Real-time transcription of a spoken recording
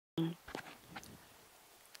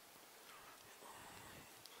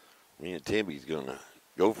Me and Timmy's gonna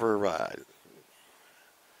go for a ride.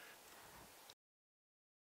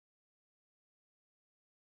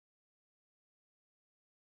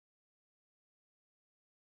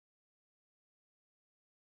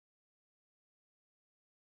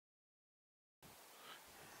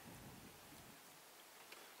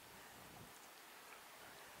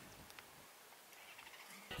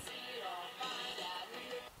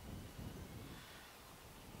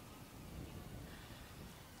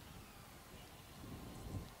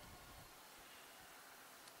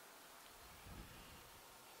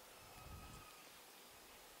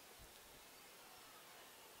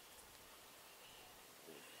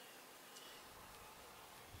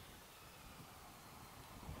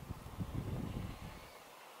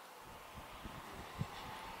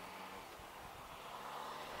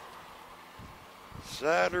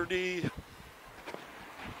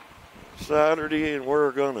 Saturday, and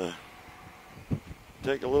we're gonna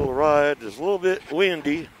take a little ride. It's a little bit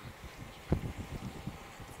windy.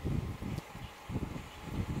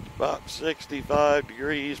 About 65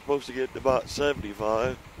 degrees, supposed to get to about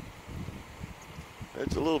 75.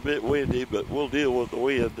 It's a little bit windy, but we'll deal with the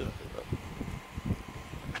wind.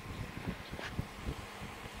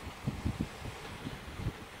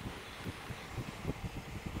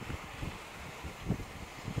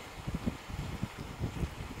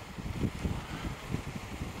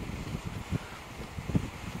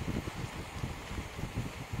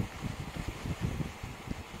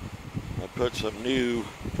 I put some new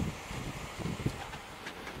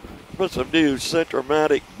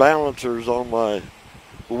Centromatic balancers on my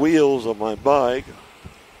wheels of my bike.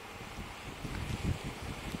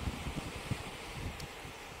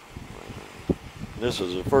 This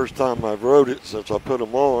is the first time I've rode it since I put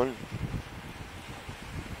them on.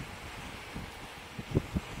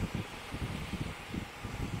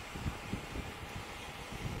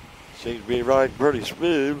 Seems to be riding pretty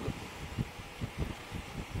smooth.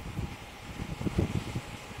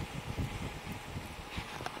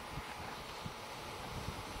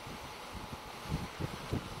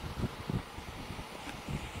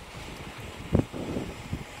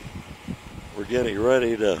 We're getting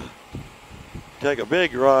ready to take a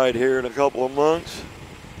big ride here in a couple of months.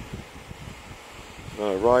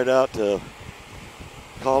 Ride out to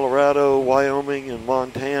Colorado, Wyoming, and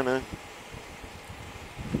Montana.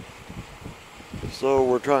 So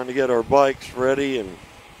we're trying to get our bikes ready and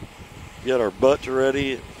get our butts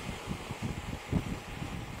ready.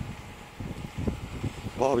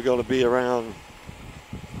 Probably going to be around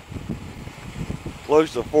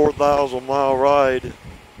close to 4,000 mile ride.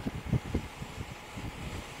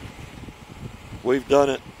 We've done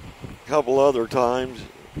it a couple other times,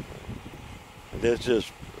 and it's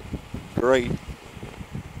just great.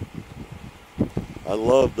 I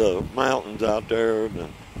love the mountains out there and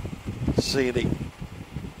the scenic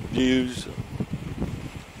views.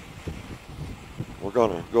 We're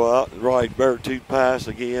going to go out and ride Beartooth Pass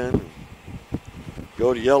again,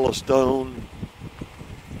 go to Yellowstone,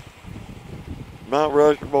 Mount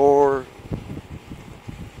Rushmore,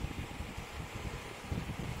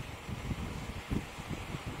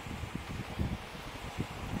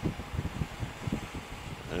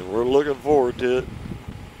 and we're looking forward to it.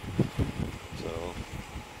 So,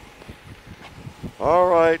 all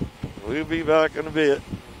right, we'll be back in a bit.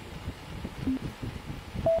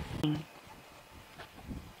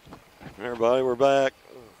 Everybody, we're back.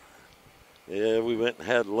 Yeah, we went and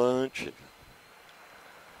had lunch.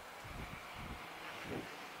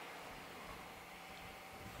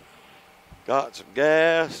 Got some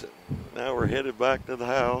gas. Now we're headed back to the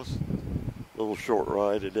house. A little short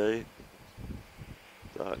ride today.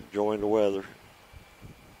 Enjoying the weather.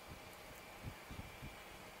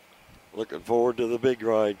 Looking forward to the big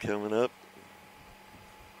ride coming up.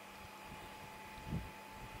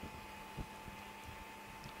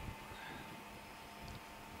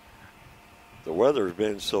 The weather's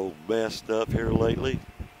been so messed up here lately.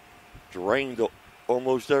 It's rained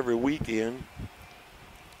almost every weekend.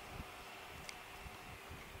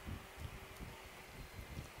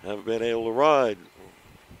 Haven't been able to ride.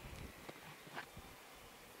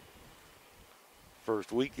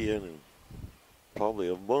 First weekend in probably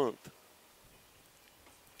a month.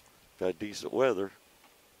 Had decent weather.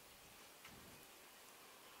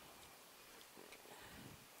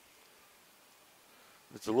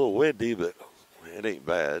 It's a little windy, but it ain't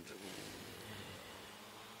bad.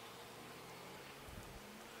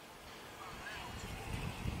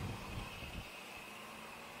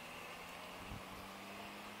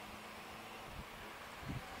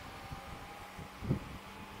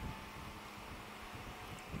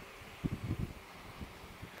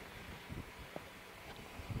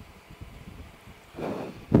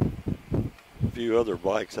 few other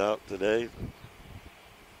bikes out today.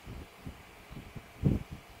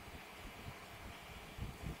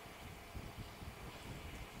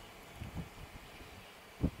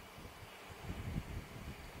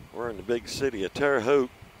 We're in the big city of Terre Haute,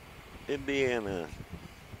 Indiana.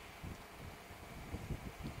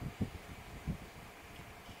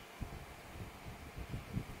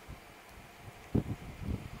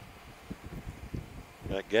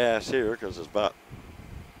 Got gas here because it's about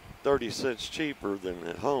 30 cents cheaper than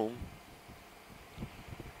at home.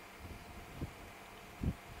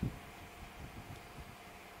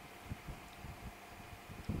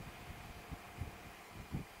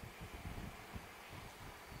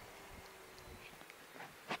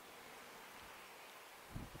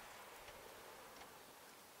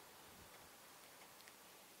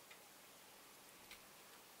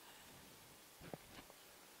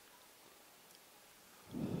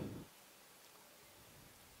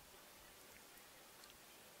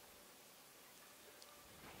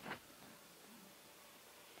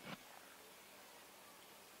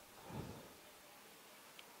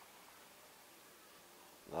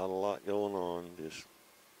 Not a lot going on, just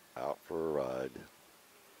out for a ride.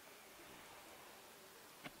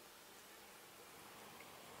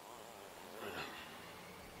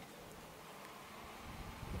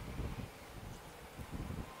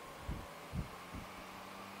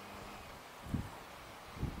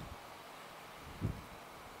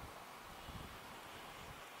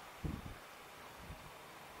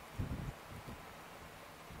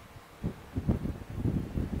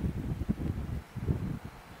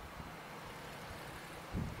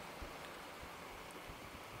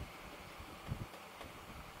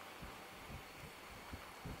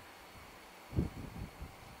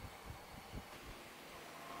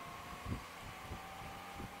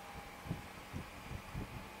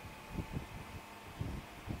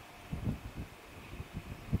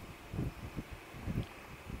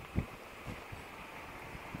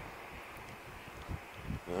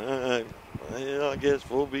 All right, well, I guess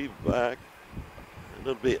we'll be back in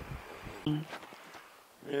a bit. Hey,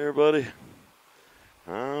 everybody,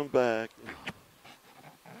 I'm back.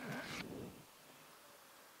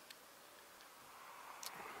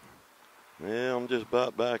 Yeah, I'm just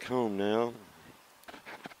about back home now.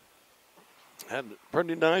 Had a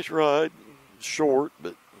pretty nice ride, short,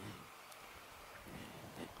 but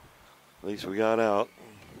at least we got out.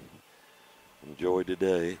 Enjoyed the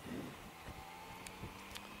day.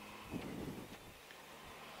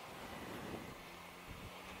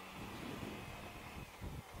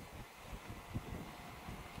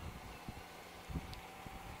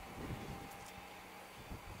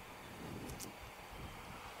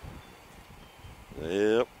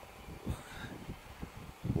 Yep.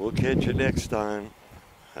 We'll catch you next time.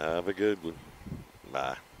 Have a good one.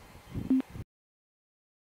 Bye.